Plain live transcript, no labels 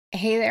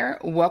Hey there,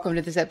 welcome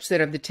to this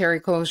episode of the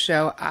Terri Cole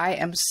Show. I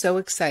am so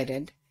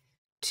excited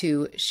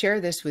to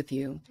share this with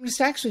you. Just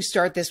actually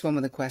start this one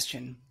with a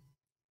question.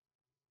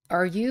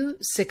 Are you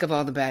sick of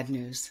all the bad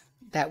news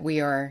that we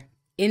are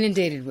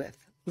inundated with,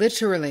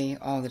 literally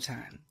all the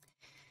time?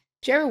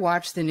 Do you ever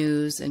watch the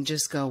news and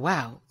just go,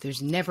 wow, there's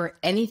never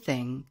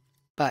anything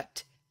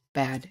but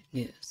bad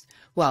news?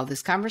 Well,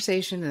 this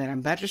conversation that I'm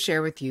about to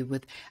share with you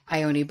with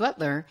Ione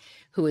Butler,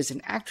 who is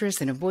an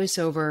actress and a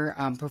voiceover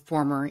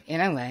performer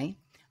in LA,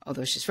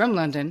 although she's from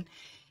London,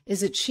 is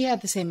that she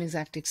had the same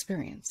exact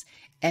experience.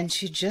 And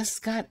she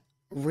just got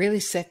really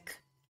sick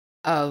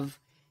of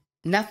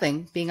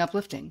nothing being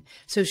uplifting.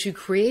 So she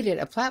created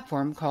a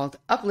platform called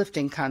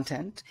Uplifting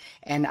Content.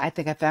 And I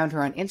think I found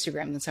her on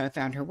Instagram. That's how I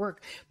found her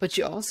work. But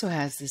she also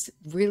has this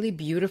really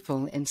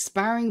beautiful,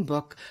 inspiring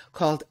book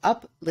called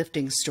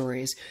Uplifting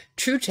Stories,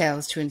 True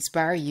Tales to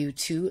Inspire You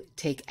to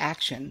Take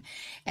Action.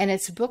 And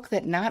it's a book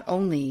that not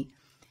only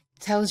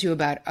tells you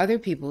about other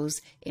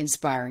people's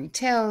inspiring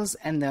tales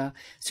and the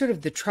sort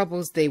of the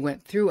troubles they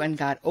went through and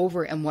got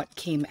over and what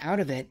came out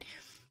of it.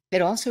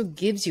 It also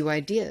gives you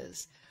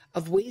ideas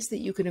of ways that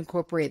you can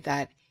incorporate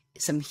that,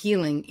 some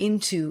healing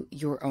into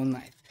your own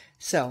life.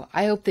 So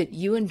I hope that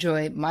you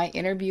enjoy my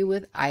interview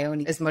with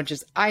Ione as much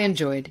as I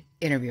enjoyed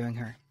interviewing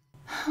her.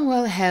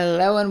 Well,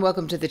 hello and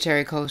welcome to the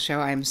Terri Cole Show.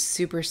 I'm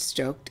super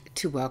stoked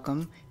to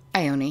welcome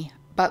Ione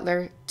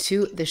Butler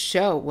to the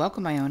show.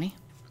 Welcome, Ione.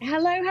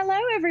 Hello,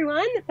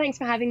 everyone. Thanks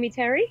for having me,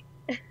 Terri.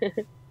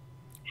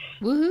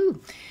 Woohoo.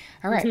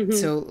 All right,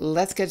 so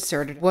let's get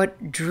started.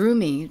 What drew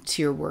me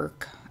to your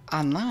work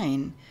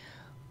online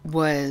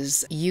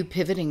was you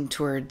pivoting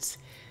towards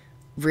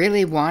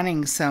really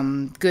wanting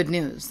some good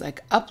news, like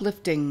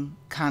uplifting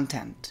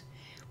content,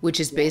 which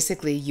is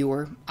basically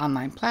your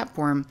online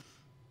platform.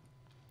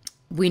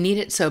 We need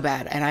it so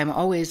bad, and I'm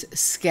always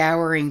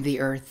scouring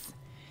the earth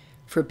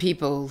for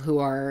people who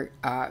are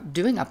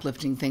doing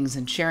uplifting things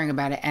and sharing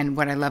about it. And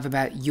what I love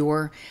about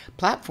your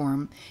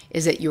platform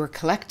is that you're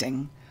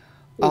collecting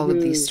all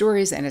of these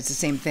stories, and it's the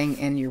same thing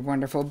in your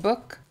wonderful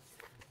book,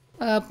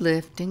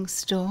 Uplifting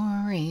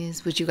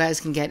Stories, which you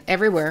guys can get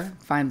everywhere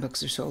fine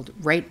books are sold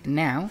right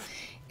now.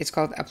 It's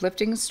called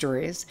Uplifting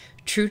Stories,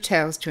 True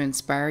Tales to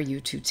Inspire You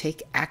to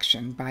Take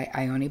Action by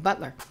Ione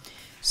Butler.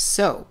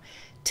 So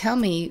tell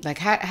me, like,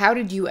 how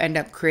did you end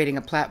up creating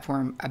a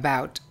platform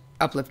about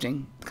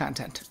uplifting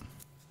content?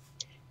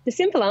 The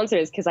simple answer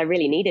is because I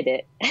really needed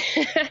it.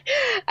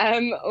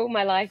 All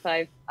my life,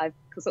 I've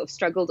sort of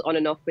struggled on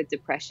and off with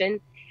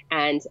depression,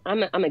 and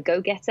I'm a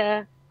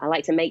go-getter. I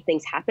like to make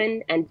things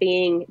happen, and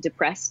being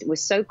depressed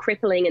was so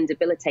crippling and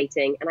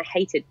debilitating, and I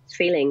hated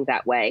feeling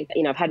that way.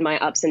 You know, I've had my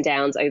ups and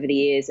downs over the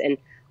years, and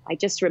I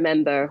just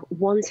remember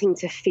wanting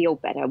to feel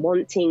better,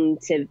 wanting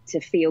to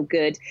feel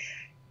good,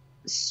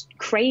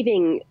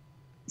 craving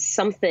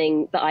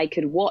something that I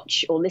could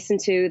watch or listen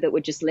to that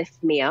would just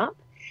lift me up.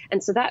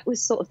 And so that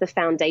was sort of the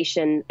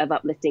foundation of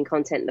uplifting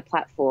content in the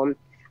platform.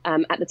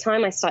 At the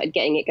time I started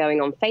getting it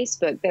going on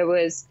Facebook, there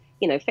was,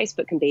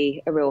 Facebook can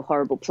be a real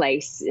horrible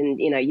place. And,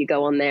 you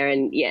go on there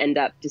and you end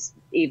up just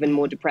even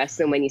more depressed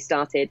than when you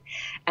started.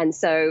 And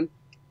so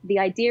the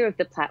idea of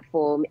the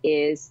platform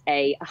is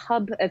a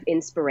hub of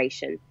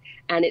inspiration.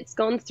 And it's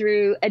gone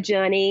through a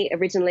journey.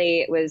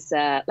 Originally, it was,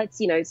 let's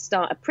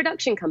start a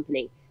production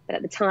company. But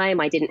at the time,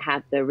 I didn't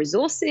have the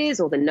resources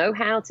or the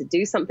know-how to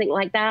do something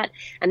like that.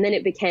 And then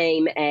it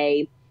became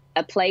a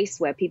place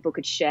where people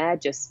could share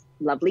just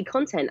lovely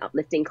content,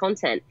 uplifting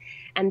content.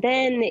 And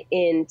then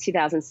in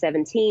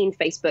 2017,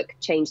 Facebook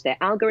changed their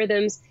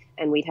algorithms,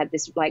 and we'd had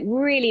this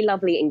really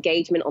lovely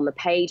engagement on the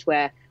page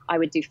where I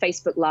would do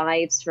Facebook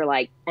Lives for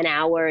an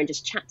hour and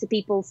just chat to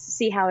people,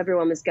 see how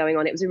everyone was going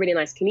on. It was a really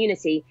nice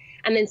community.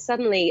 And then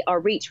suddenly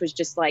our reach was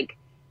just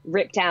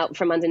ripped out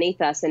from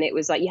underneath us, and it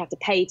was you have to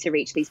pay to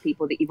reach these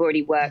people that you've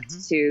already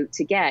worked to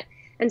get.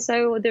 And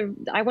so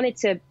I wanted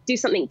to do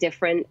something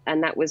different,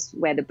 and that was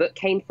where the book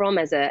came from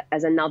as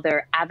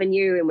another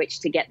avenue in which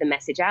to get the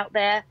message out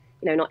there.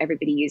 Not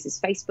everybody uses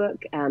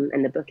Facebook,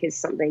 and the book is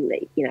something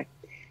that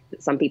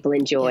that some people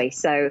enjoy.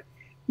 So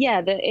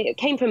it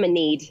came from a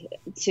need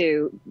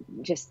to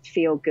just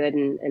feel good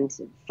and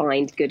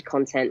find good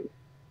content.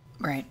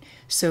 Right.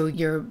 So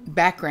your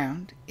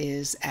background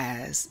is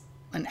as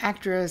an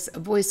actress, a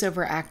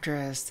voiceover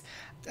actress,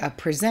 a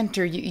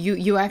presenter.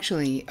 You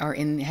actually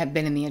have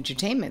been in the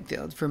entertainment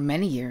field for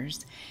many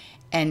years,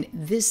 and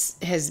this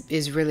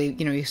is really,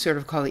 you sort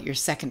of call it your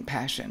second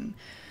passion.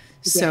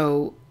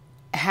 So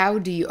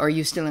are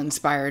you still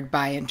inspired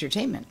by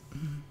entertainment?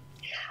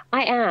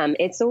 I am.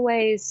 It's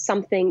always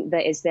something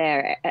that is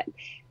there.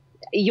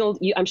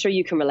 I'm sure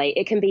you can relate.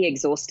 It can be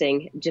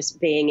exhausting just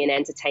being in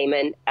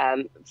entertainment.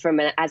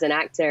 As an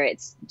actor,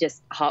 it's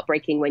just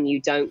heartbreaking when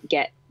you're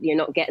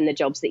not getting the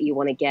jobs that you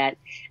want to get.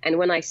 And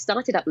when I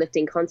started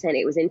uplifting content,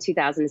 it was in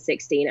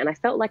 2016, and I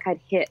felt like I'd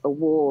hit a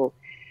wall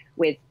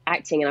with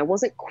acting, and I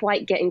wasn't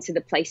quite getting to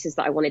the places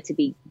that I wanted to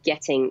be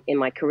getting in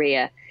my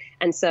career.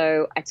 And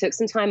so I took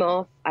some time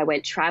off. I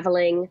went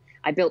traveling.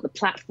 I built the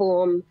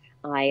platform.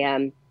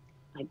 I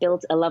I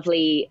built a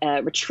lovely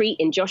retreat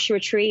in Joshua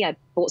Tree. I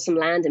bought some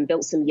land and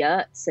built some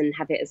yurts and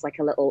have it as like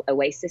a little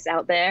oasis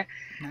out there.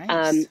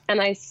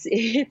 Nice.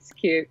 It's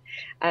cute.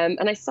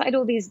 And I started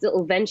all these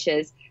little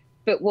ventures.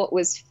 But what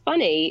was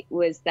funny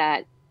was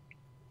that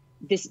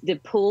the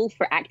pull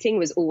for acting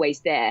was always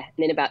there.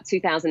 And in about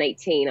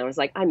 2018, I was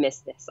like, I miss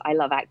this. I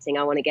love acting.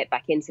 I want to get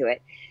back into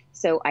it.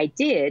 So I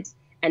did.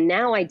 And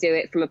now I do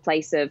it from a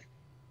place of,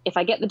 if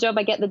I get the job,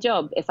 I get the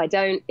job. If I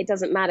don't, it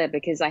doesn't matter,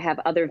 because I have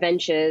other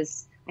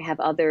ventures. I have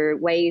other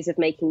ways of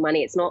making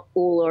money. It's not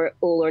all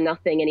or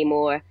nothing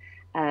anymore.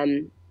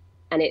 And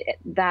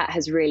that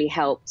has really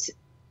helped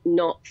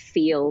not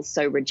feel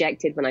so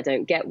rejected when I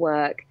don't get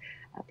work,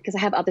 because I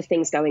have other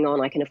things going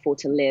on. I can afford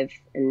to live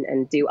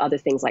and do other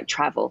things like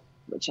travel,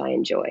 which I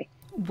enjoy.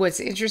 What's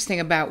interesting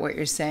about what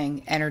you're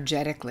saying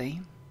energetically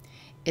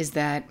is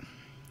that,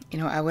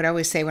 I would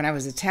always say when I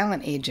was a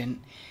talent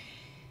agent,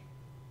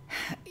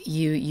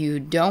 you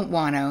don't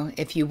want to,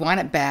 if you want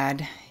it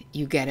bad,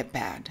 you get it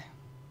bad,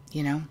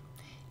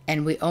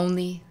 and we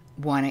only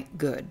want it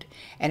good.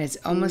 And it's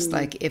almost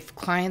like if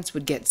clients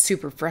would get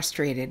super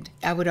frustrated,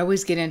 I would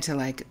always get into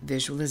like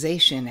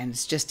visualization, and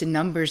it's just a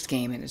numbers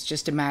game and it's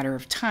just a matter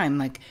of time,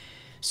 like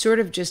sort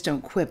of just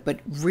don't quit. But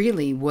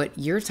really what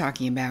you're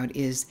talking about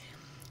is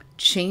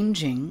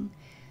changing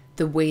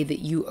the way that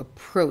you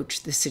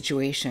approach the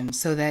situation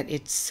so that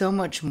it's so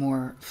much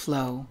more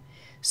flow,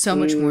 so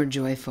much more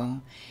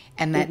joyful.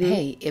 And that,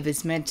 hey, if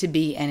it's meant to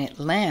be and it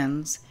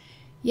lands,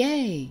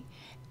 yay.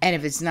 And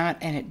if it's not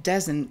and it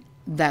doesn't,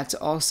 that's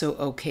also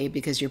okay,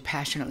 because you're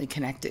passionately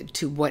connected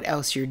to what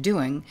else you're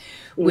doing,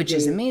 which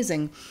is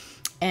amazing.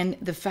 And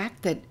the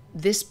fact that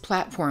this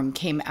platform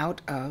came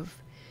out of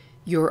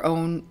your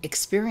own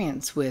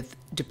experience with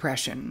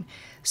depression.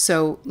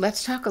 So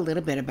let's talk a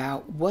little bit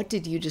about, what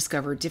did you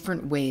discover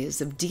different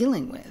ways of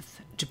dealing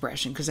with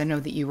depression? Because I know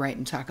that you write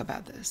and talk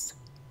about this.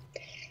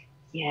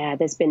 Yeah,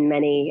 there's been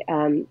many.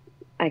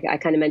 I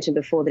kind of mentioned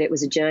before that it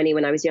was a journey.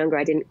 When I was younger,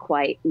 I didn't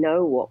quite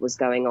know what was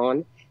going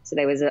on. So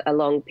there was a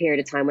long period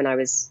of time when I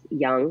was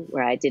young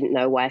where I didn't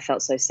know why I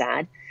felt so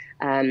sad.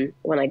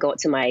 When I got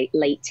to my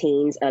late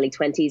teens, early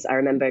 20s, I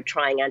remember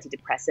trying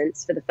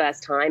antidepressants for the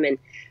first time and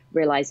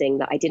realizing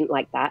that I didn't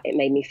like that. It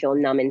made me feel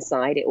numb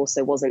inside. It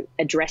also wasn't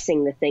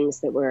addressing the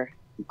things that were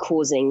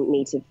causing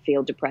me to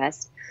feel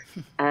depressed.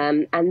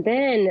 And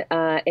then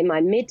in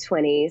my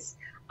mid-20s,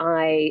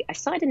 I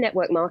started a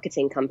network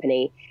marketing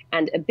company,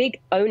 and a big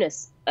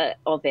onus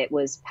of it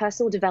was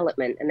personal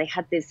development. And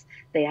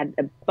they had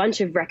a bunch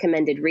of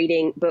recommended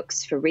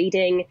books for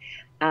reading,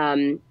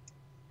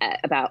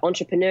 about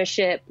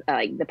entrepreneurship,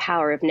 The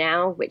Power of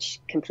Now, which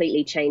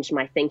completely changed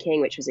my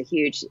thinking, which was a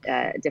huge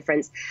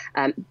difference.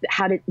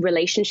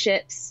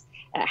 Relationships,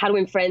 how to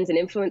win friends and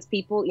influence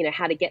people,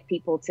 how to get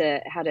people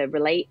how to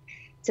relate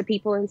to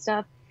people and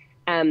stuff.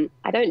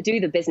 I don't do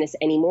the business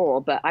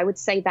anymore, but I would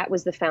say that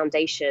was the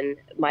foundation.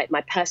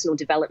 My personal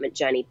development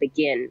journey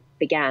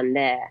began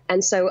there.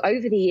 And so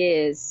over the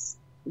years,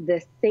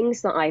 the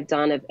things that I've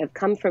done have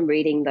come from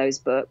reading those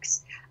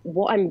books.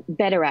 What I'm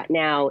better at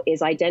now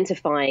is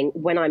identifying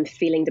when I'm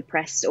feeling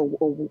depressed or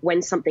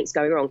when something's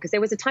going wrong. Because there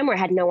was a time where I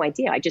had no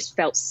idea. I just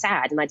felt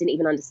sad and I didn't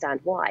even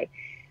understand why.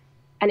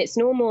 And it's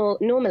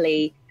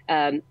normally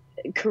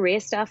career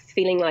stuff,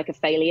 feeling like a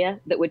failure,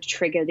 that would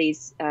trigger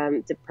these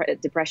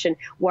depression,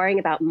 worrying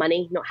about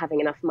money, not having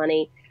enough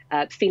money,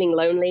 feeling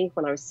lonely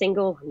when I was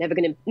single,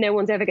 no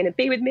one's ever going to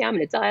be with me, I'm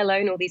going to die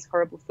alone, all these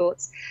horrible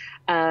thoughts.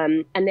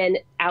 And then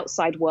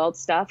outside world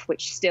stuff,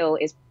 which still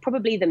is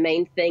probably the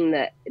main thing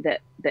that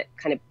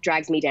kind of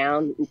drags me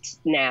down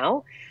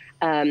now.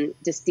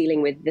 Just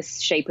dealing with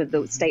this shape of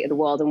the state of the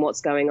world and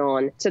what's going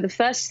on. So the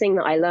first thing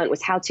that I learned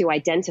was how to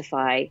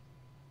identify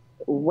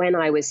when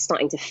I was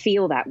starting to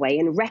feel that way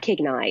and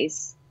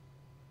recognize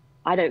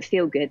I don't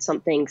feel good,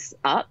 something's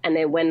up. And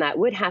then when that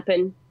would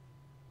happen,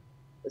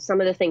 some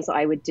of the things that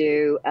I would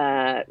do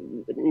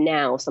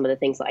now, some of the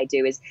things that I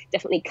do is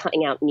definitely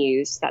cutting out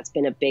news. That's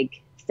been a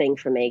big thing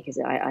for me, because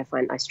I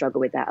find I struggle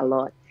with that a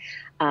lot.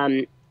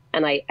 And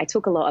I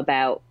talk a lot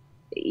about,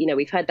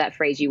 we've heard that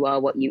phrase, you are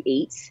what you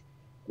eat.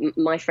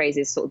 My phrase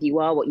is sort of, you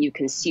are what you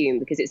consume,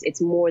 because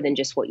it's more than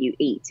just what you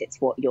eat. It's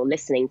what you're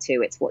listening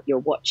to. It's what you're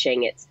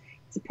watching. It's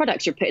the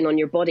products you're putting on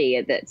your body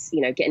that's,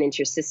 getting into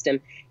your system.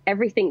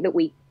 Everything that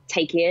we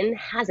take in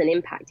has an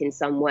impact in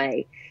some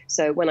way.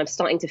 So when I'm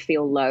starting to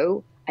feel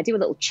low, I do a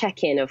little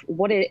check-in of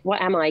what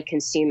am I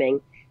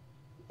consuming?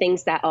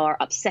 Things that are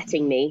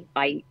upsetting me,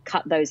 I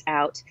cut those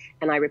out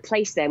and I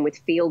replace them with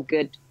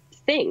feel-good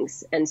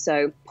things. And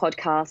so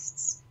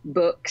podcasts,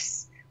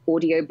 books,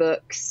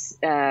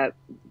 audiobooks,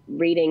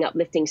 reading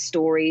uplifting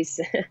stories,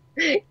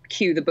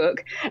 cue the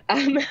book,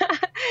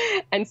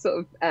 and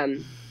sort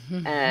of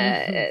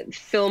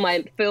fill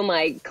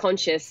my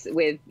conscious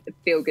with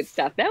feel good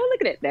stuff. Now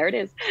look at it, there it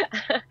is.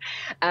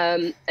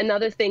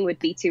 Another thing would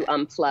be to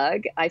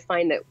unplug. I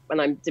find that when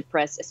I'm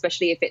depressed,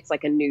 especially if it's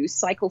like a news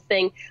cycle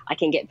thing, I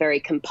can get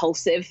very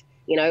compulsive,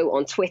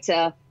 on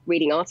Twitter,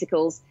 reading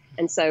articles.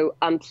 And so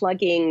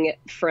unplugging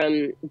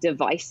from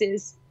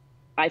devices,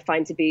 I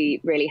find to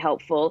be really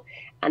helpful.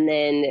 And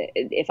then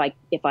if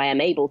I am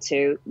able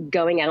to,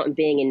 going out and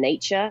being in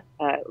nature.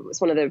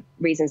 It's one of the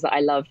reasons that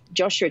I love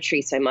Joshua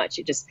Tree so much.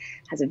 It just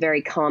has a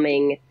very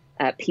calming,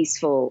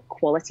 peaceful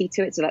quality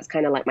to it. So that's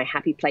kind of like my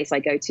happy place I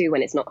go to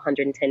when it's not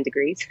 110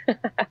 degrees.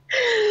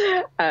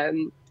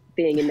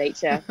 Being in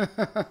nature.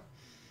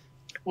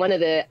 One of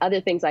the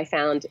other things I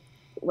found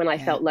when I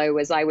felt low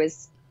was I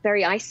was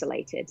very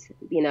isolated.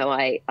 You know,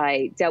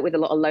 I dealt with a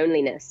lot of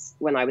loneliness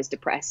when I was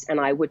depressed, and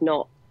I would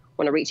not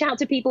want to reach out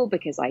to people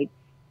because I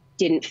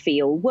didn't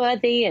feel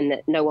worthy and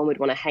that no one would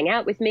want to hang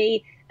out with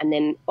me. And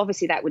then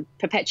obviously that would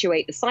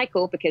perpetuate the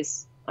cycle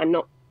because I'm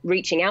not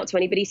reaching out to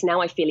anybody. So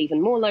now I feel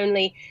even more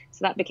lonely. So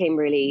that became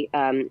really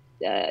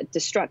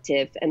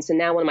destructive. And so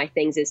now one of my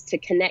things is to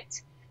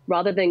connect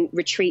rather than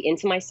retreat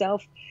into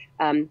myself,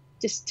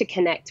 just to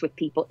connect with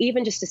people,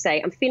 even just to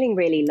say, I'm feeling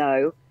really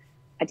low.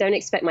 I don't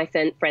expect my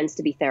friends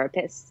to be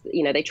therapists.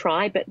 You know, they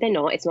try, but they're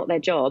not. It's not their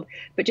job.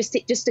 But just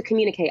to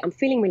communicate, I'm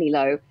feeling really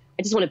low.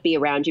 I just want to be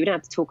around you. We don't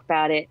have to talk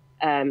about it.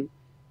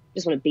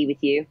 Just want to be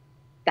with you.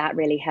 That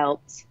really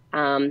helped.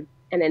 And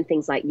then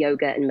things like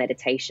yoga and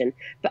meditation.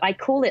 But I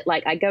call it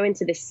like I go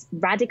into this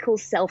radical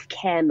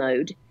self-care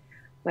mode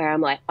where I'm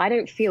like, I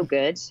don't feel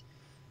good.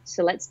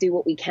 So let's do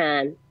what we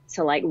can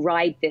to like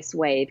ride this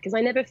wave. Because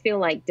I never feel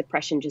like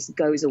depression just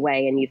goes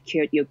away and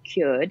you're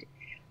cured.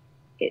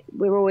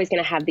 We're always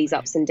going to have these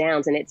ups and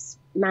downs, and it's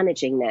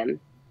managing them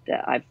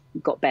that I've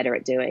got better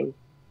at doing.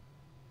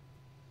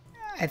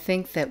 I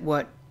think that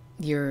what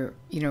you're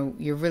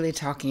really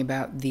talking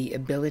about the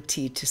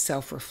ability to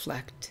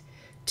self-reflect,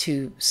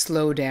 to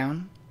slow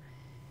down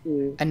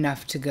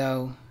enough to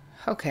go,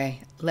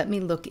 okay, let me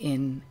look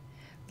in,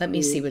 let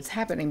me see what's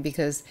happening,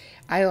 because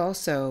I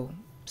also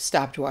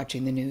stopped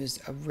watching the news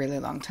a really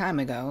long time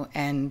ago.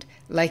 And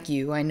like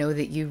you, I know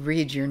that you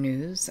read your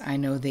news. I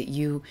know that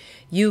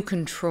you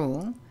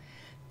control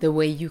the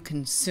way you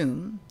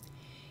consume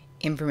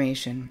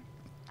information.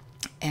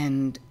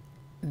 And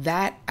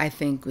that, I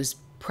think, was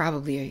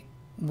probably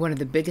one of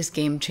the biggest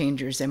game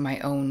changers in my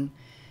own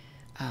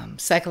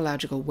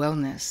psychological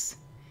wellness,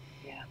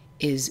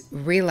 is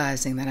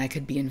realizing that I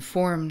could be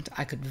informed,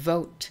 I could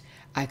vote,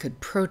 I could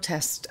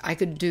protest, I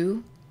could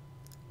do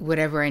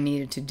whatever I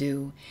needed to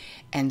do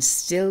and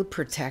still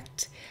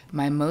protect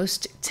my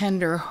most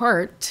tender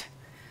heart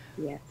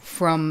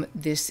from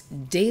this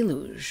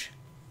deluge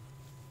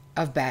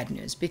of bad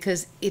news.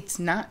 Because it's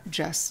not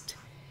just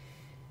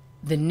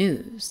the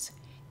news,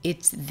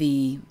 it's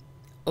the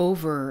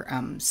over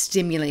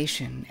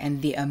stimulation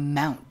and the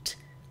amount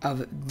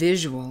of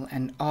visual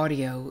and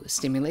audio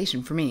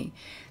stimulation for me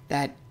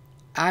that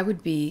I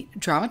would be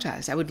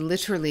traumatized. I would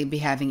literally be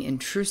having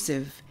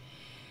intrusive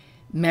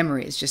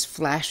memories, just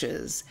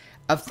flashes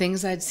of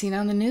things I'd seen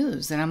on the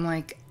news. And I'm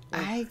like,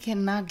 I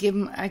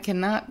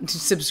cannot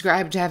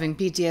subscribe to having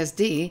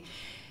PTSD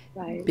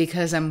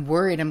because I'm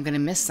worried I'm going to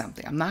miss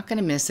something. I'm not going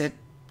to miss it.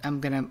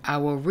 I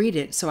will read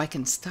it so I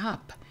can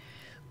stop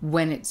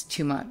when it's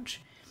too much.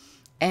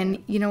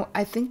 And, you know,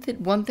 I think that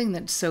one thing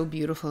that's so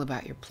beautiful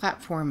about your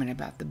platform and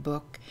about the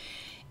book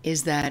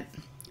is that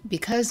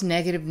because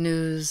negative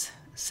news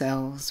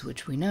sells,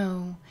 which we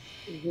know,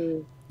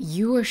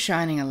 you are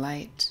shining a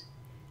light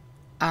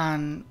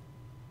on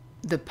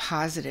the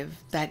positive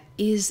that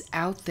is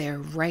out there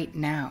right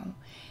now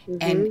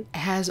and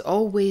has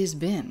always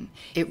been.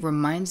 It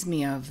reminds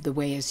me of the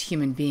way as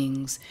human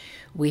beings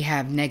we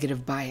have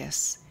negative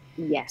bias.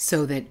 Yes.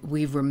 So that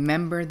we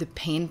remember the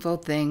painful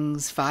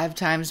things 5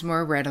 times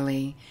more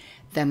readily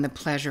than the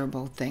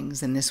pleasurable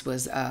things. And this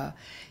was a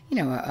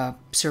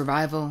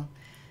survival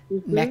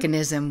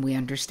mechanism. We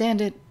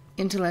understand it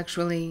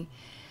intellectually,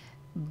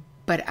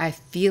 but I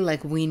feel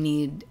like we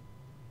need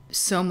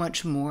so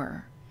much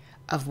more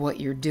of what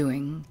you're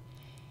doing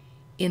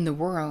in the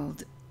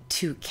world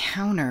to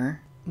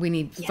counter. We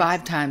need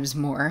 5 times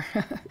more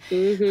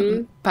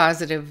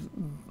positive,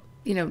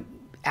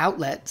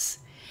 outlets.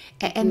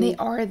 And they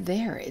are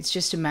there. It's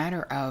just a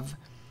matter of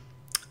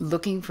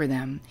looking for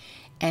them.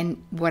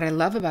 And what I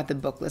love about the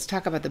book, let's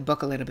talk about the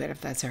book a little bit,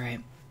 if that's all right.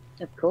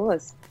 Of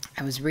course.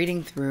 I was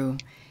reading through,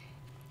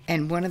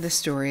 and one of the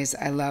stories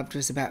I loved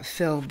was about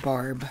Phil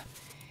Barb.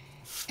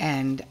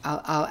 And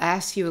I'll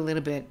ask you a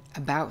little bit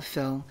about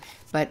Phil,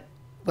 but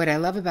what I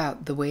love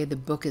about the way the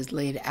book is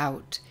laid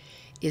out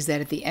is that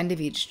at the end of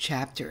each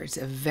chapter, it's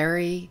a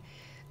very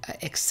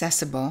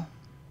accessible,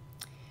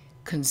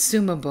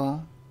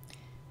 consumable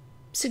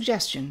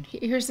suggestion.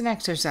 Here's an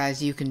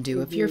exercise you can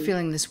do. If you're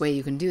feeling this way,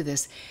 you can do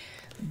this.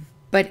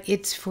 But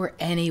it's for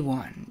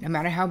anyone. No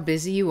matter how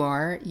busy you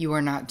are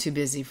not too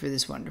busy for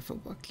this wonderful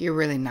book. You're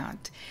really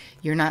not.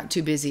 You're not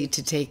too busy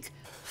to take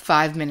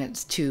 5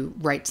 minutes to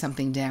write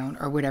something down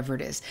or whatever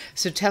it is.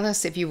 So tell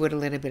us, if you would, a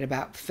little bit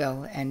about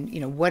Phil and,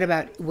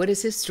 what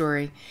is his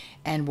story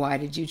and why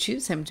did you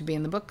choose him to be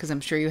in the book? Because I'm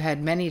sure you had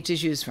many to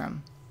choose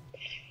from.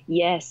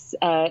 Yes.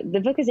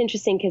 The book is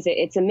interesting because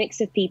it's a mix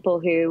of people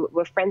who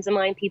were friends of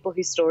mine, people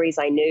whose stories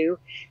I knew,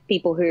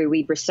 people who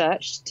we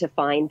researched to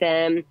find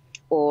them,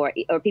 or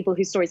people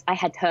whose stories I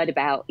had heard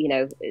about,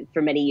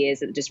 for many years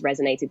that just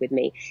resonated with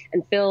me.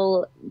 And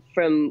Phil,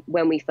 from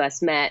when we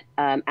first met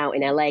out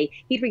in LA,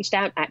 he'd reached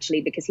out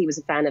actually because he was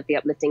a fan of the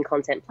Uplifting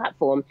content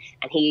platform,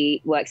 and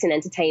he works in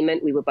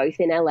entertainment. We were both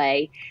in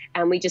LA,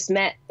 and we just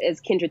met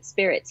as kindred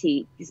spirits.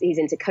 He's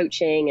into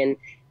coaching, and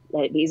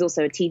he's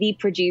also a TV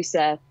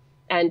producer.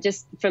 And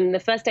just from the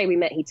first day we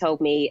met, he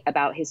told me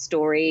about his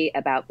story,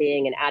 about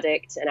being an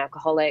addict, an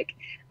alcoholic,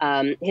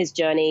 his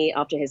journey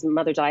after his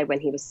mother died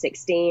when he was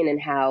 16,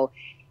 and how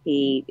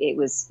it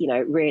was,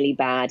 really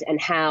bad,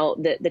 and how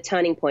the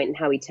turning point and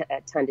how he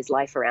turned his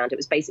life around. It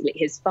was basically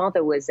his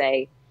father was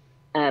a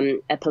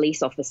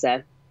police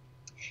officer.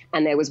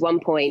 And there was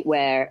one point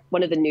where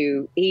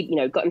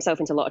he got himself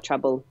into a lot of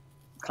trouble,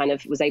 kind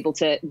of was able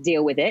to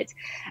deal with it.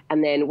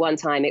 And then one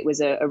time it was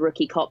a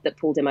rookie cop that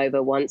pulled him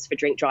over once for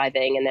drink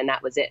driving. And then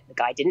that was it. The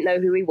guy didn't know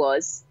who he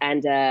was.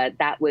 And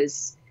that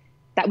was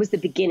the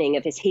beginning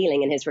of his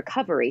healing and his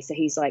recovery. So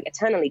he's like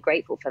eternally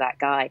grateful for that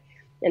guy.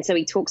 And so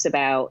he talks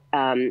about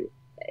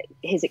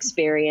his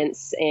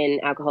experience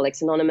in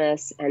Alcoholics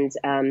Anonymous and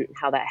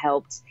how that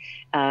helped,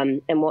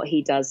 and what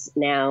he does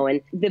now.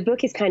 And the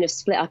book is kind of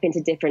split up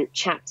into different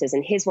chapters,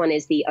 and his one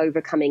is the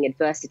Overcoming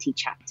Adversity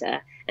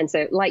chapter. And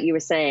so, like you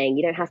were saying,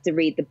 you don't have to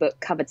read the book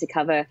cover to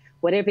cover.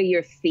 Whatever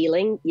you're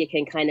feeling, you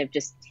can kind of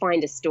just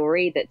find a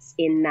story that's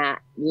in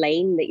that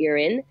lane that you're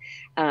in.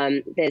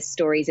 There's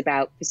stories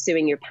about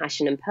pursuing your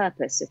passion and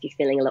purpose. So if you're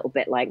feeling a little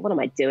bit like, what am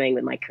I doing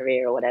with my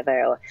career or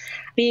whatever, or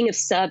being of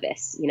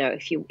service,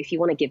 if you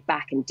want to give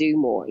back and do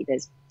more,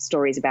 there's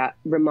stories about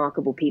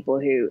remarkable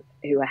people who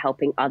are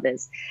helping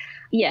others.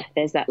 Yeah,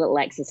 there's that little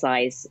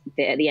exercise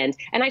bit at the end.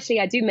 And actually,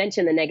 I do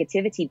mention the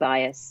negativity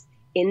bias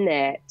in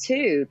there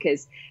too,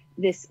 because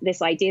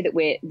this idea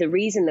that the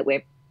reason that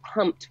we're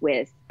pumped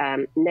with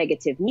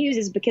negative news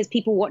is because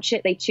people watch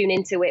it, they tune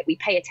into it, we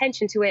pay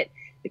attention to it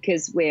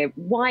because we're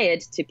wired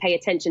to pay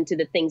attention to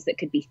the things that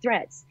could be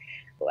threats.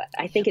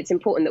 I think it's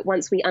important that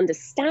once we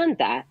understand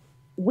that,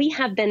 we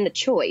have then the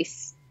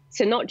choice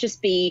to not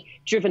just be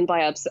driven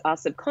by our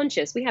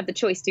subconscious. We have the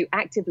choice to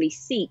actively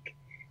seek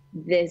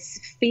this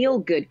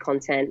feel-good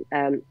content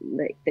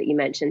that you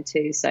mentioned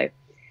too. So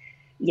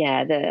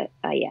yeah,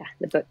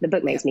 the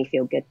book makes me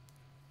feel good.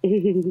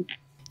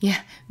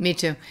 Yeah, me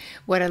too.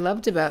 What I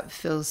loved about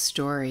Phil's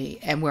story,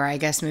 and where I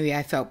guess maybe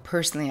I felt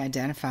personally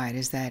identified,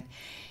 is that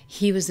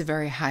he was a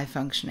very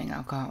high-functioning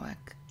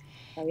alcoholic.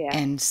 Oh, yeah.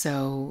 And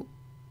so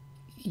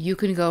you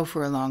can go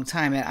for a long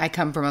time. And I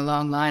come from a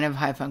long line of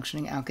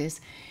high-functioning alkies.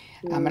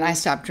 And I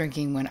stopped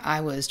drinking when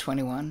I was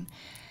 21.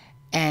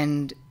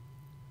 And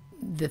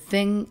the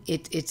thing,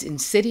 it's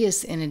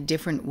insidious in a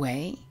different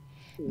way,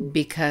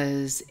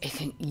 because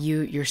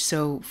you're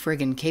so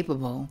friggin'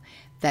 capable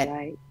that...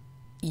 Right.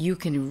 You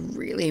can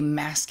really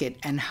mask it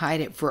and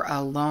hide it for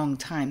a long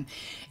time.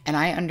 And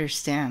I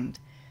understand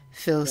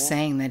Phil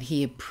saying that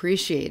he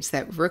appreciates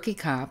that rookie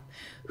cop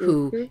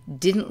who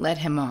didn't let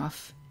him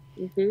off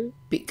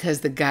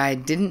because the guy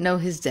didn't know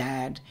his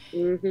dad.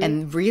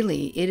 And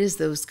really, it is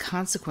those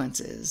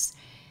consequences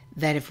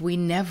that if we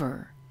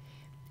never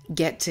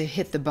get to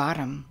hit the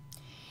bottom,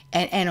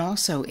 and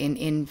also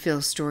in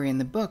Phil's story in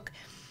the book,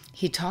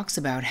 he talks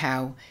about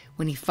how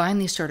when he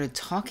finally started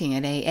talking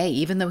at AA,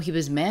 even though he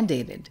was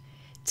mandated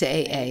to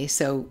AA,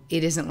 so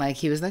it isn't like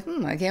he was like,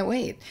 I can't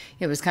wait.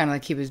 It was kind of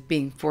like he was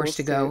being forced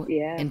to go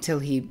until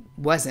he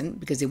wasn't,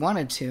 because he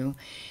wanted to,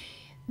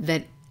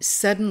 that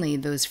suddenly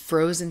those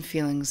frozen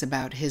feelings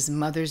about his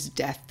mother's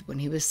death when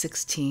he was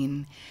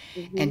 16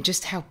 and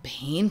just how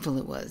painful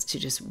it was to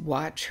just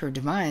watch her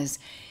demise,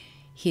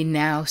 he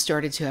now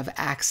started to have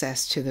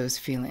access to those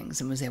feelings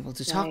and was able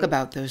to talk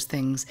about those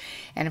things.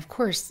 And of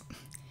course,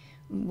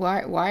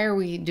 why are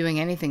we doing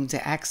anything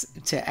to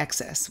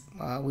excess?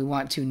 We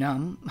want to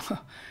numb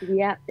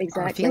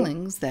our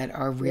feelings that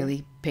are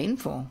really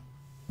painful,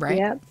 right?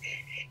 Yeah.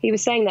 He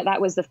was saying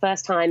that was the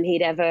first time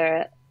he'd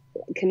ever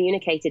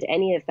communicated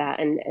any of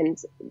that.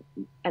 And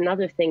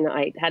another thing that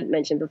I hadn't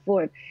mentioned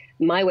before,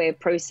 my way of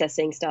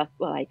processing stuff,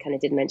 well, I kind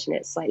of did mention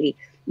it slightly.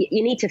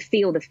 You need to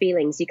feel the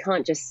feelings. You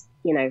can't just,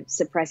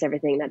 suppress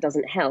everything. That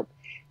doesn't help.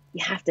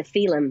 You have to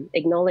feel them,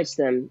 acknowledge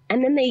them,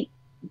 and then they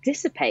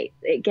dissipate.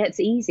 It gets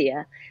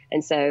easier.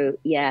 And so,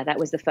 that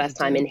was the first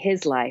time in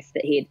his life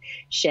that he had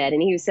shared.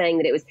 And he was saying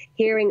that it was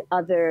hearing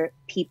other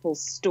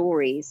people's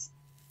stories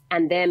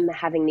and them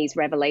having these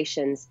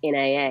revelations in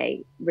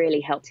AA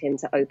really helped him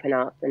to open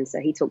up. And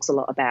so he talks a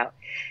lot about,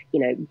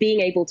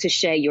 being able to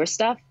share your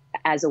stuff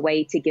as a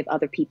way to give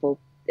other people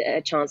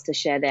a chance to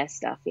share their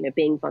stuff.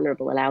 Being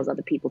vulnerable allows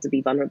other people to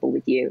be vulnerable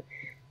with you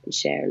and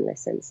share and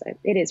listen. So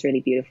it is really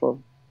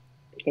beautiful,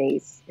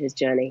 his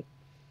journey.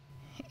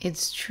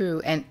 It's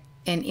true. And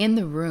in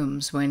the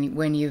rooms,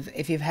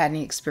 if you've had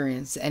any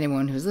experience,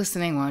 anyone who's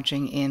listening,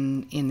 watching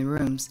in the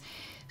rooms,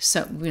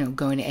 so,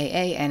 going to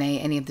AA, NA,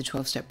 any of the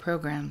 12-step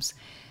programs,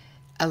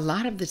 a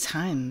lot of the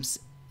times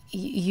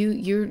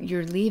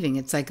you're leaving.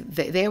 It's like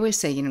they always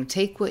say,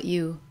 take what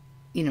you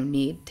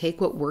need,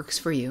 take what works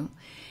for you,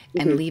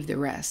 and leave the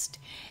rest.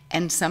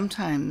 And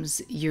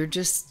sometimes you're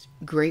just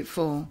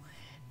grateful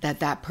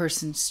that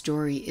person's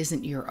story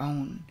isn't your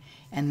own,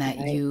 and that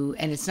Right.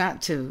 and it's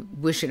not to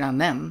wish it on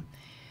them,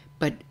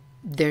 but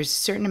there's a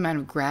certain amount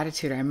of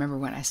gratitude. I remember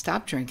when I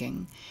stopped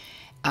drinking,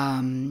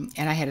 and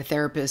I had a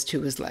therapist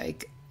who was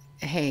like,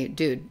 hey,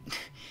 dude,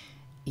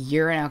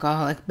 you're an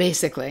alcoholic,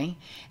 basically.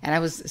 And I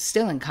was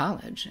still in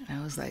college. And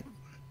I was like,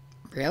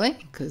 really?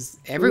 Because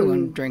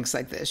everyone drinks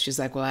like this. She's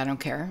like, well, I don't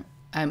care.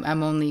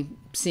 I'm only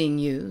seeing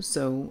you,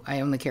 so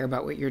I only care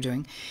about what you're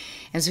doing.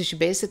 And so she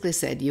basically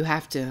said, you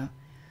have to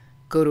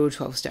go to a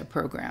 12-step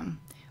program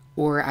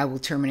or I will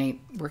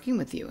terminate working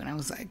with you. And I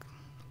was like,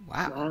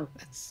 wow.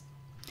 That's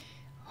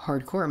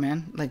hardcore,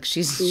 man. Like,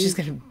 she's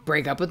going to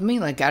break up with me?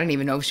 Like, I didn't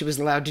even know if she was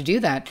allowed to do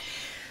that.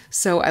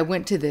 So I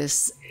went to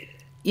this,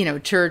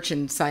 church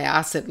in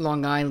Syosset,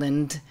 Long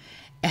Island.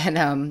 And,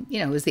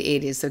 it was the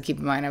 80s. So keep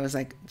in mind, I was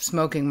like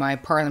smoking my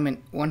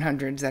Parliament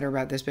 100s that are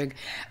about this big,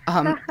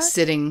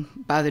 sitting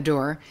by the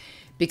door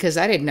because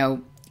I didn't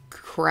know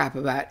crap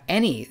about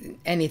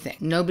anything.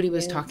 Nobody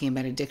was talking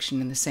about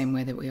addiction in the same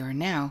way that we are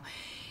now.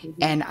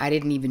 And I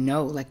didn't even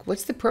know, like,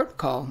 what's the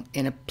protocol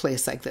in a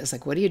place like this?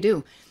 Like, what do you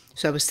do?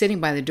 So I was sitting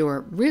by the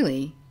door,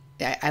 really.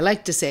 I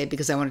like to say it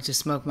because I wanted to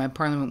smoke my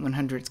Parliament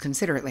 100s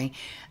considerately.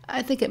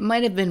 I think it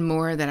might have been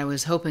more that I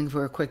was hoping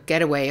for a quick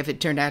getaway if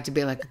it turned out to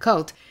be like a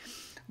cult.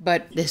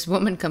 But this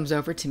woman comes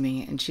over to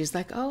me and she's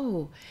like,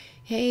 oh,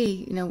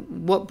 hey,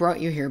 what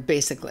brought you here,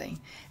 basically?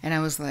 And I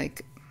was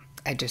like,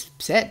 I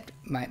just said,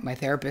 my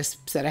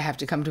therapist said I have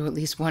to come to at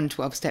least one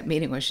 12-step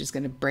meeting where she's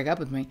going to break up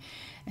with me.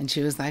 And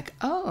she was like,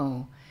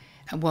 oh,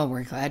 well,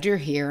 we're glad you're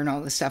here and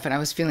all this stuff. And I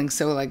was feeling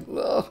so like,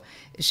 oh,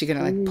 is she going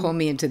to like pull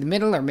me into the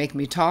middle or make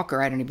me talk,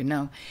 or I don't even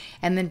know.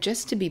 And then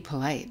just to be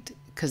polite,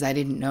 because I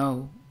didn't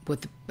know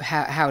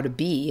how to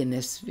be in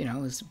this, I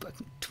was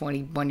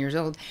 21 years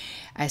old.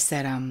 I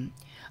said,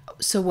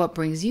 so what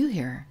brings you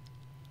here?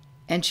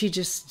 And she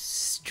just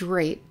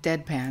straight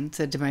deadpan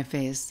said to my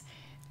face,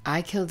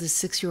 I killed a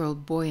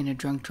 6-year-old boy in a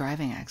drunk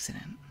driving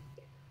accident.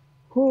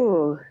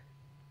 Ooh,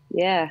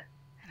 yeah.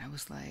 And I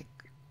was like,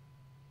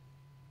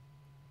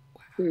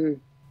 wow.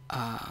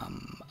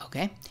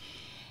 Okay.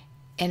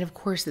 And of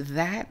course,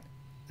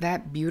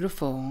 that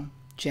beautiful,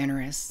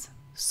 generous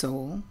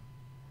soul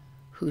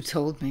who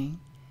told me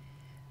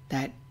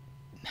that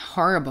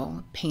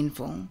horrible,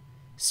 painful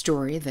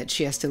story that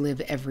she has to live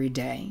every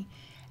day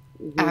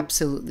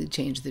absolutely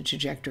changed the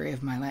trajectory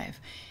of my life.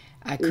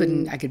 I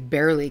could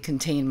barely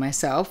contain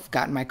myself,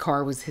 got in my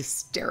car, was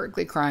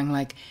hysterically crying,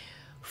 like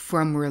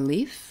from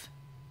relief,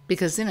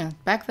 because,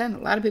 back then a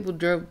lot of people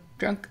drove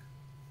drunk,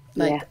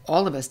 like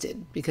all of us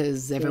did,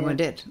 because everyone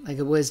did. Like,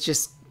 it was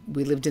just,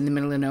 we lived in the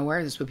middle of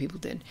nowhere. That's what people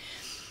did.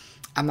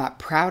 I'm not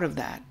proud of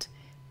that,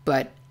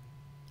 but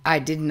I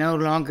no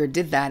longer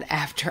did that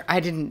after I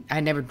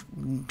never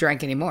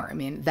drank anymore. I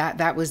mean,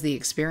 that was the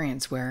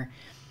experience where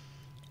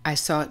I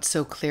saw it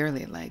so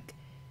clearly, like,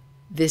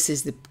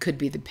 this could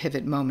be the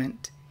pivot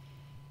moment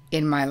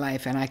in my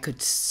life, and I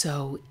could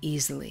so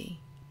easily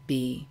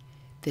be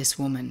this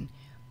woman,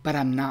 but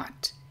I'm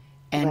not.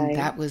 And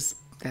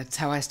that's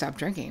how I stopped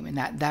drinking. I mean,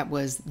 that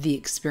was the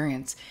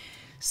experience.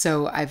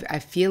 So I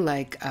feel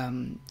like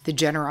the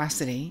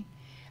generosity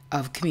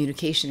of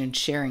communication and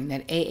sharing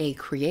that AA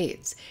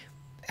creates.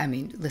 I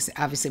mean, listen,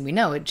 obviously we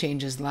know it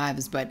changes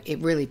lives, but it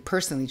really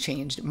personally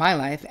changed my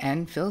life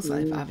and Phil's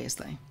life,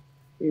 obviously.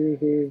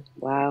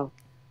 Wow.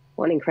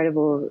 What an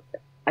incredible,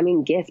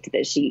 gift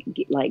that she,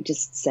 like,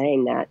 just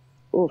saying that.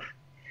 Oof.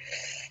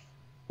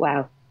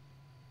 Wow.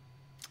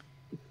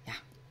 Yeah,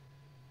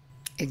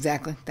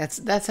 exactly.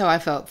 That's how I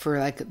felt for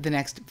like the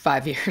next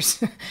 5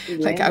 years.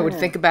 Like, I would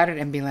think about it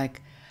and be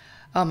like,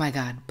 oh my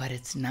God, but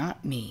it's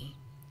not me.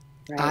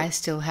 Right. I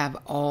still have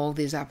all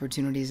these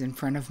opportunities in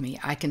front of me.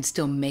 I can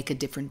still make a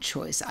different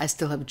choice. I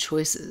still have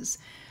choices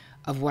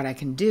of what I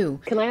can do.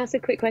 Can I ask a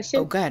quick question?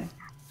 Oh, good.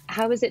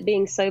 How was it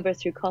being sober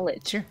through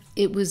college? Sure.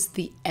 It was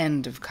the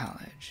end of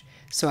college.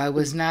 So I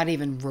was not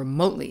even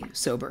remotely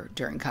sober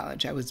during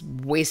college. I was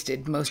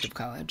wasted most of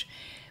college.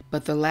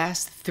 But the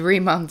last 3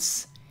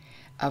 months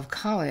of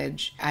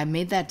college, I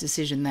made that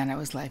decision then. I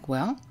was like,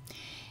 well,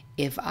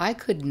 if I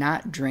could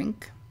not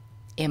drink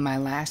in my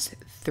last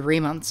 3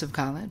 months of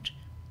college,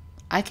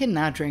 I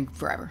cannot drink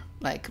forever.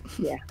 Like,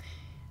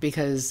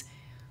 because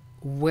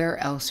where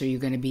else are you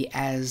going to be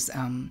as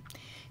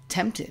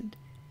tempted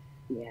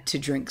to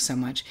drink so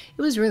much?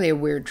 It was really a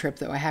weird trip,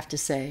 though, I have to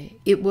say.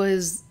 It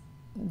was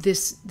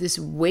this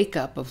wake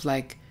up of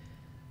like,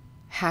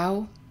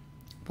 how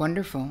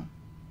wonderful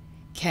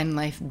can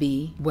life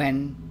be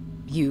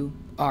when you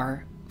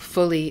are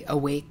fully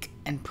awake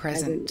and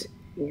present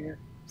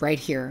right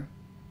here,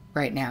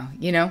 right now,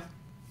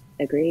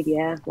 Agreed.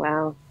 Yeah.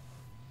 Wow.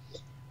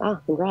 Oh,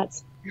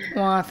 congrats.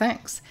 Well,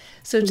 thanks.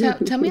 So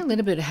tell me a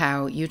little bit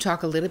how you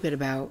talk a little bit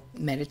about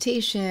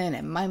meditation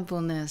and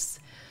mindfulness.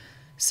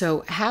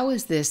 So how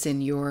is this do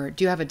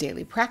you have a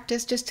daily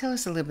practice? Just tell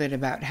us a little bit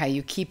about how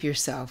you keep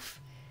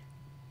yourself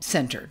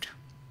centered.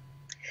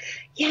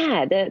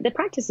 Yeah, the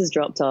practice has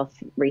dropped off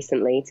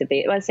recently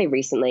I say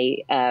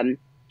recently.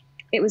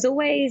 It was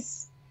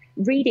always,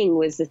 reading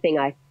was the thing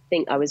I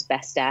think I was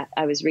best at.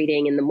 I was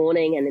reading in the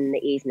morning and in the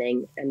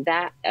evening, and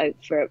that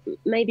for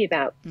maybe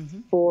about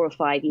 4 or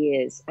 5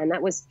 years. And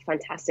that was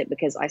fantastic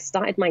because I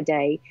started my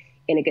day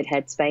in a good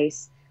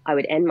headspace. I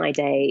would end my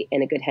day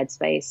in a good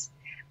headspace.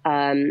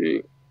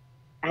 And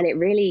it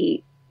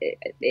really,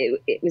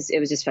 it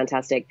was just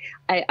fantastic.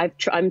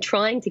 I'm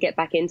trying to get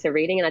back into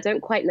reading, and I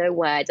don't quite know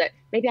where.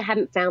 Maybe I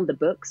haven't found the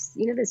books.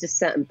 You know, there's just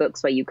certain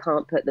books where you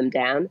can't put them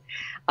down.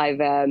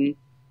 I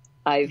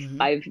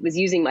was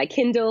using my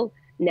Kindle.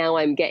 Now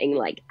I'm getting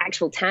like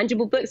actual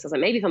tangible books. I was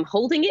like, maybe if I'm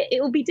holding it,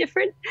 it will be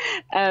different.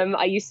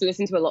 I used to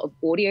listen to a lot of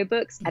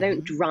audiobooks. I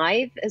don't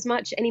drive as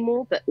much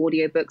anymore, but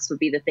audiobooks would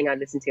be the thing I'd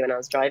listen to when I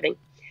was driving.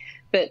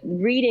 But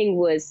reading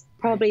was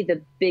probably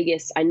the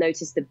biggest. I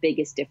noticed the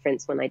biggest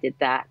difference when I did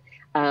that.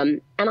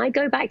 And I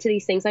go back to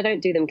these things. I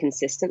don't do them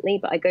consistently,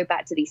 but I go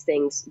back to these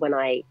things when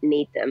I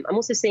need them. I'm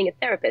also seeing a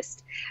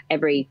therapist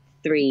every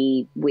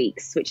 3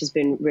 weeks, which has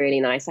been really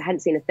nice. I hadn't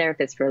seen a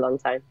therapist for a long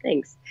time.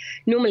 Thanks.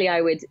 Normally I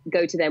would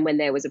go to them when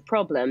there was a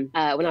problem,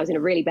 when I was in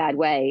a really bad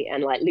way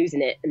and like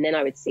losing it, and then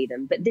I would see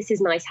them. But this is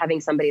nice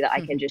having somebody that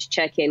I can just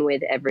check in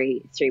with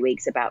every 3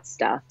 weeks about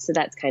stuff. So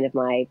that's kind of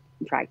my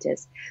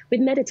practice. With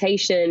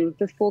meditation,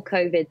 before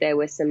COVID, there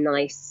were some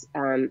nice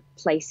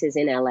places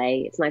in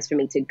LA. It's nice for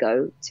me to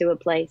go to a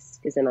place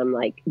because then I'm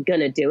like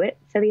gonna do it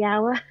for the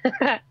hour.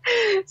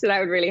 So that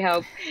would really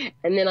help.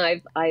 And then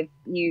I've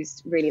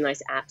used really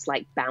nice apps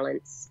like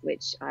Balance,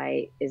 which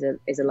is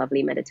a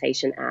lovely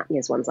meditation app.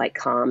 There's ones like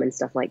Calm and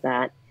stuff like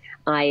that.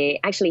 I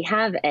actually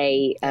have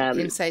a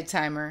Insight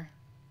Timer.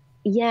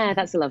 Yeah,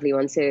 that's a lovely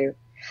one too.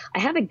 I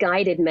have a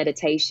guided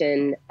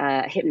meditation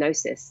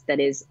hypnosis that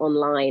is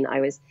online.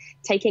 I was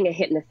taking a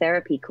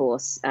hypnotherapy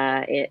course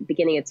at the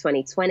beginning of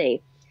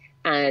 2020.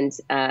 And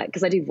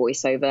because I do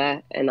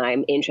voiceover and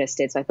I'm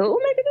interested, so I thought,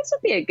 oh, maybe this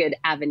would be a good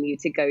avenue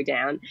to go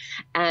down.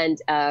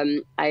 And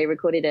I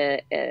recorded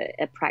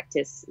a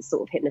practice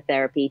sort of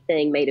hypnotherapy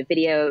thing, made a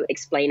video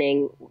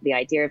explaining the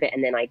idea of it,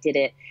 and then I did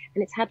it.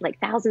 And it's had like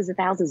thousands and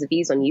thousands of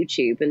views on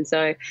YouTube. And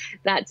so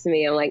that to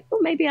me, I'm like, oh,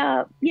 maybe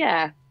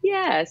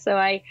yeah. So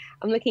I'm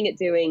looking at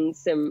doing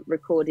some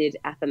recorded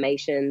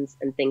affirmations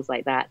and things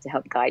like that to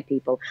help guide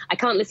people. I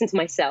can't listen to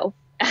myself.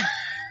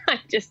 I'm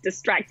just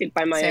distracted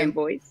by my own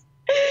voice.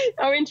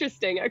 Oh,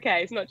 interesting.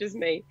 Okay, it's not just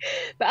me,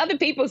 but other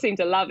people seem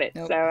to love it.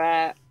 Nope. So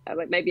I'm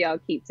like, maybe I'll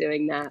keep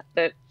doing that.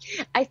 But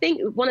I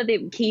think one of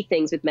the key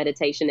things with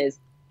meditation is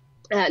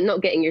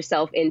not getting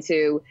yourself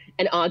into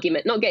an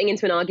argument, not getting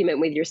into an argument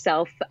with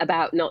yourself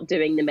about not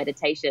doing the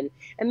meditation.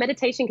 And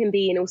meditation can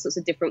be in all sorts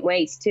of different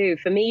ways too.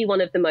 For me, one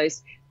of the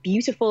most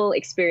beautiful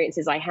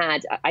experiences I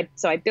had,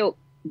 I built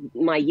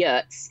my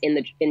yurts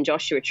in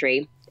Joshua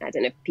Tree. I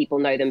don't know if people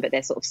know them, but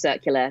they're sort of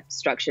circular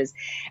structures.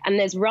 And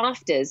there's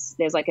rafters.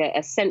 There's like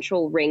a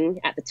central ring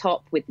at the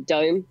top with the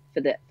dome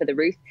for the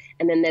roof.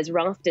 And then there's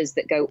rafters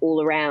that go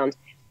all around.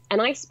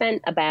 And I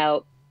spent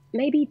about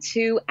maybe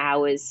 2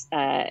 hours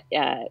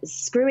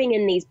screwing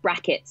in these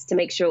brackets to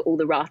make sure all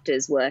the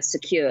rafters were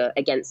secure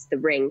against the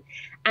ring.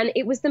 And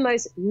it was the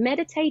most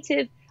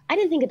meditative. I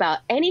didn't think about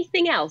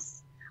anything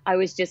else. I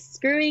was just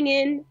screwing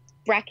in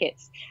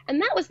brackets.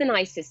 And that was the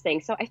nicest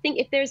thing. So I think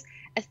if there's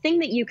a thing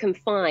that you can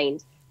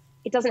find,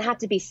 it doesn't have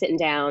to be sitting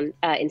down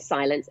in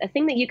silence, a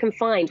thing that you can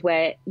find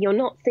where you're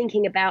not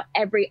thinking about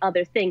every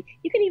other thing.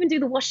 You can even do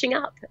the washing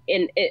up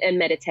and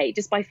meditate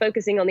just by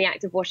focusing on the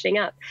act of washing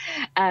up.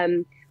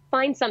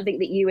 Find something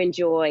that you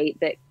enjoy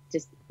that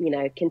just,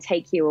 can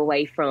take you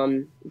away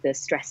from the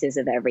stresses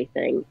of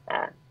everything.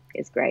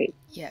 It's great.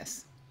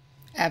 Yes,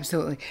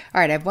 absolutely. All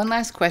right. I have one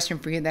last question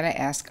for you that I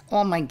ask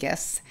all my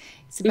guests.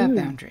 It's about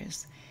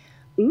boundaries.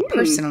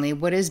 Personally,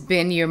 what has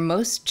been your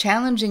most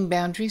challenging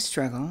boundary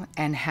struggle,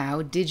 and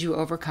how did you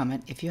overcome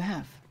it, if you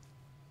have?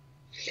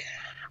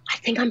 I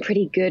think I'm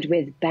pretty good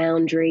with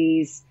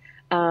boundaries.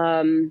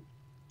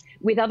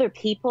 With other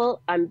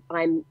people, I'm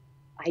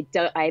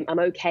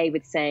okay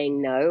with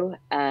saying no.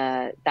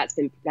 That's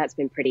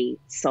been pretty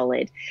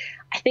solid.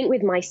 I think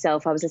with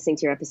myself, I was listening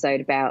to your episode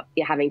about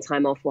having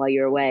time off while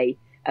you're away,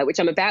 which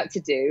I'm about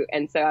to do,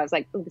 and so I was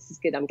like, oh, this is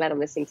good. I'm glad I'm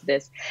listening to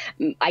this.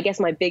 I guess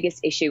my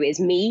biggest issue is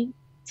me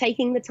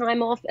taking the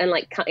time off, and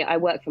I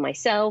work for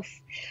myself.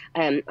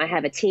 I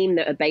have a team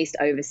that are based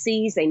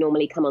overseas. They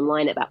normally come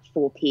online at about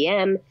 4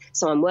 p.m.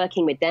 So I'm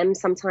working with them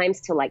sometimes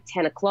till like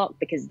 10 o'clock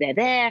because they're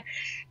there.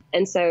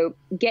 And so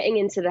getting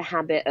into the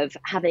habit of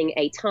having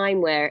a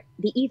time where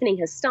the evening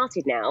has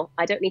started now,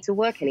 I don't need to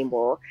work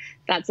anymore.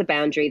 That's a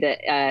boundary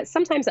that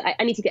sometimes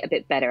I need to get a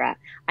bit better at.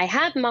 I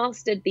have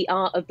mastered the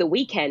art of the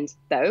weekend,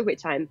 though,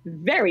 which I'm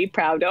very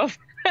proud of.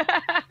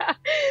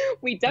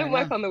 We don't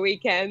work on the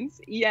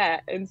weekends. Yeah.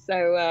 And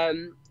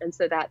so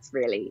that's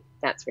really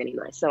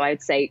nice. So I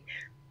would say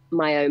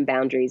my own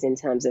boundaries in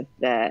terms of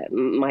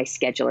my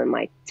schedule and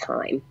my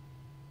time.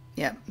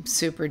 Yeah,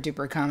 super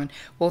duper common.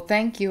 Well,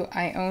 thank you,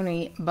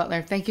 Ione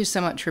Butler. Thank you so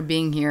much for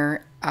being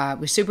here.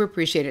 We super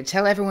appreciate it.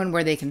 Tell everyone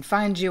where they can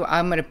find you.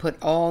 I'm going to put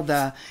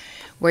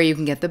where you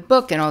can get the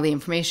book and all the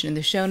information in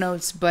the show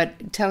notes,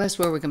 but tell us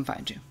where we can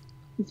find you.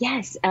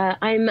 Yes,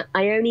 I'm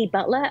Ione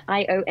Butler,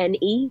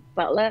 Ione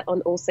Butler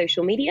on all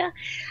social media.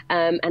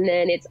 And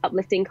then it's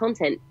Uplifting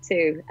Content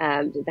too.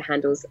 The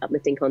handle's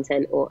Uplifting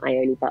Content or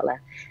Ione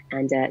Butler.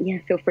 And yeah,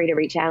 feel free to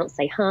reach out,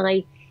 say hi.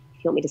 If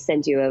you want me to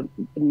send you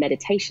a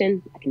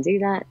meditation, I can do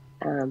that.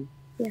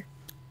 Yeah.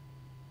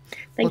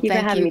 Thank you for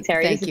having me,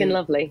 Terri. This has been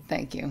lovely.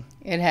 Thank you.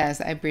 It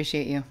has. I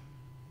appreciate you.